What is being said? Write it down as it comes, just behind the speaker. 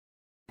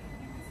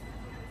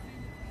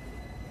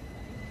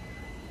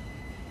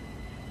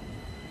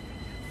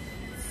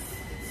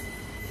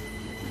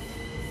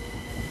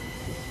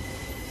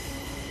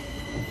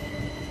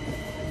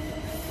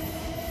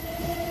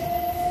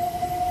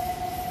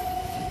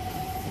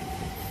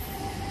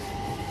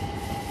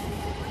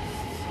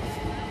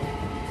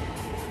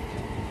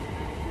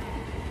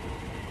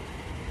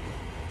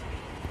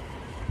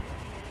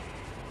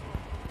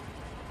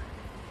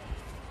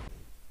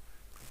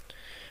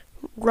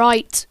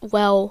Right,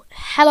 well,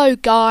 hello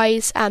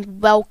guys,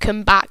 and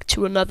welcome back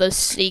to another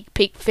sneak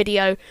peek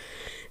video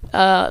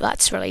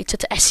that's related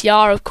to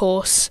SCR, of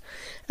course.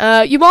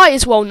 You might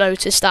as well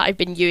notice that I've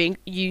been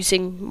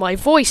using my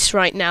voice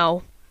right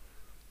now.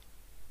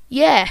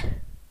 Yeah,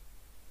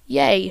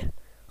 yay,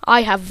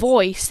 I have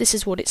voice, this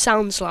is what it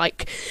sounds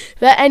like.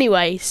 But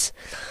anyways,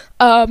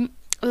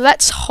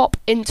 let's hop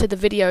into the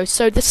video.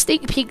 So the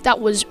sneak peek that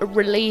was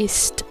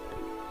released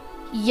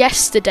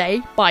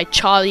yesterday by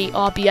Charlie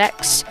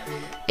RBX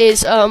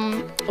is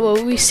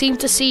well, we seem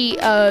to see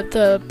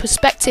the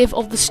perspective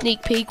of the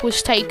sneak peek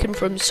was taken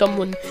from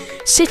someone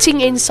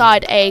sitting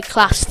inside a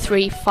class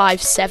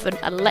 357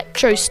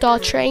 Electro Star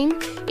train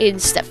in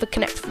Stepford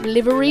Connect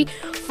livery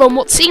from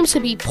what seems to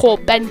be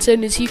Port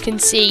Benton. As you can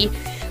see,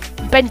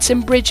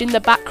 Benton Bridge in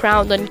the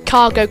background and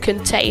cargo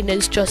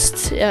containers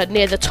just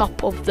near the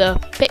top of the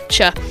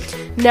picture.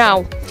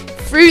 Now,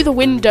 through the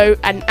window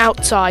and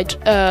outside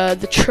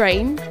the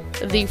train,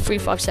 the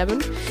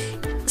 357,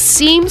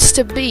 seems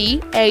to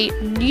be a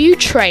new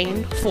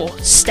train for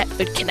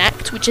Stepford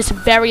Connect, which is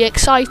very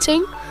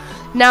exciting.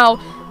 Now,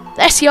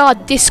 the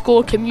SCR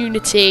Discord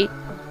community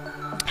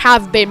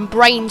have been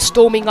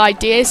brainstorming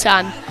ideas,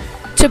 and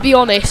to be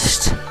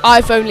honest,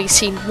 I've only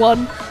seen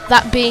one,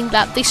 that being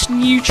that this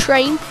new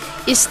train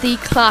is the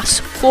class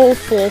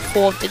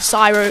 444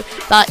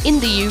 Desiro that in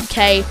the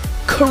UK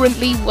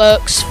currently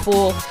works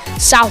for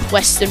South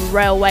Western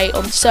Railway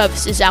on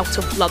services out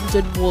of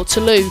London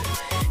Waterloo.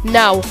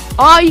 Now,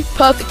 I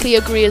perfectly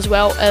agree as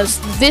well,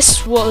 as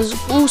this was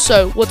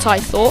also what I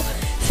thought,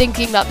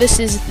 thinking that this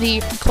is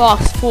the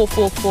class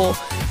 444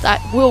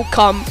 that will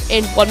come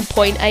in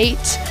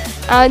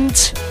 1.8,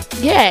 and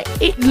yeah,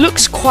 it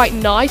looks quite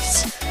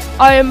nice.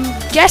 I am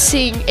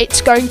guessing it's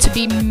going to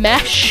be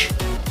mesh,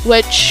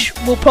 which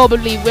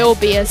probably will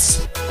be,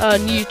 as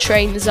new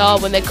trains are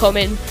when they come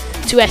in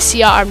to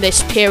SCR in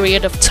this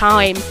period of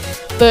time.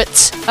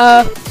 But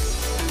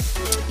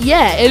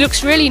yeah, it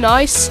looks really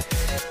nice.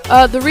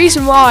 The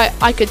reason why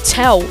I could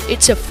tell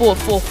it's a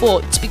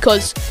 444 is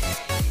because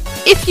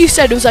if you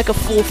said it was like a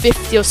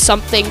 450 or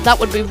something, that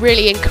would be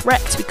really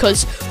incorrect,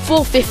 because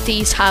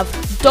 450s have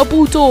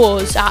double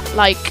doors at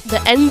like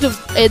the end of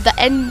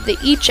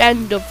each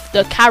end of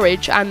the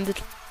carriage and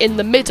in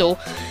the middle,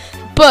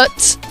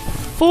 but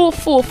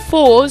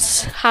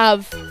 444s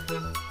have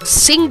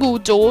single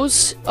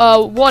doors,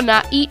 one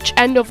at each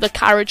end of the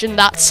carriage, and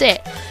that's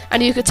it.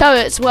 And you could tell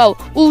it as well.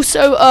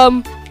 Also,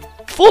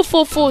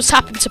 444s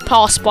happen to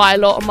pass by a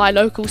lot on my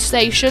local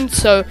station,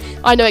 so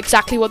I know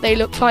exactly what they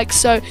look like.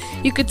 So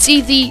you could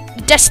see the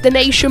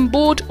destination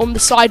board on the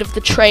side of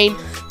the train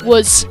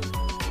was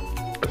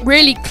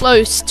really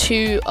close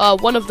to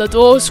one of the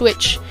doors,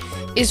 which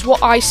is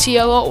what I see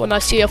a lot when I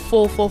see a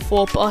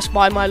 444 pass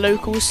by my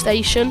local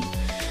station.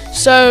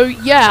 So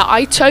yeah,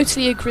 I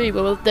totally agree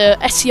with what the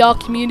SCR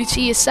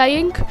community is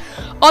saying.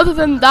 Other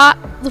than that,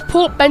 the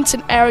Port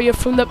Benton area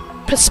from the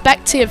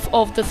perspective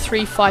of the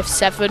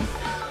 357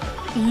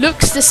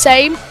 looks the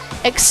same,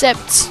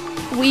 except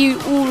we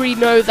already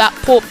know that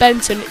Port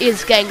Benton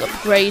is getting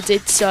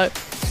upgraded, so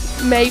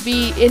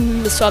maybe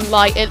in the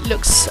sunlight it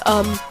looks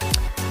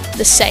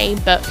the same,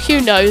 but who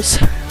knows.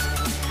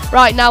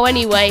 Right now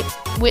anyway,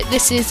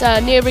 this is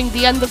nearing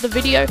the end of the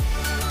video.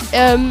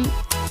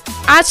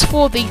 As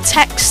for the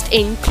text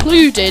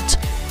included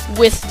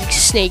with the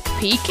sneak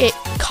peek, it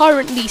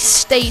currently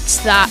states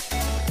that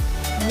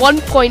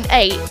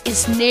 1.8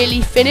 is nearly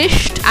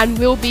finished and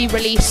will be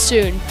released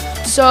soon.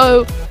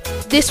 So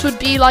this would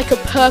be like a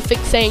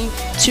perfect thing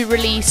to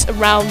release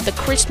around the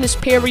Christmas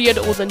period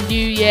or the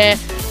New Year,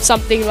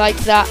 something like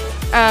that.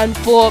 And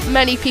for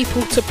many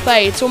people to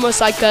play, it's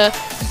almost like a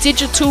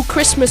digital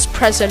Christmas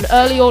present,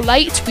 early or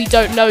late, we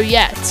don't know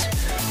yet.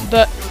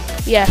 But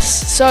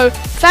yes, so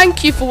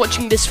thank you for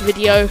watching this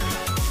video,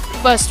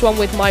 first one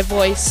with my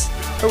voice,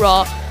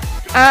 hurrah,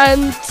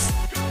 and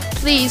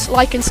please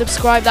like and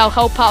subscribe, that'll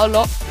help out a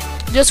lot.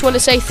 Just want to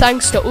say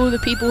thanks to all the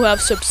people who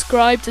have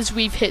subscribed, as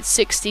we've hit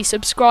 60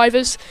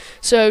 subscribers,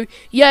 so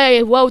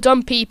yay, well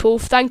done people,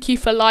 thank you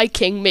for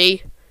liking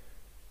me.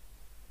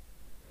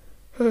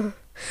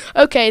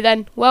 Okay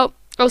then, well,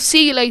 I'll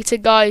see you later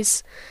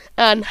guys,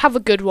 and have a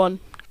good one.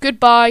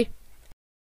 Goodbye.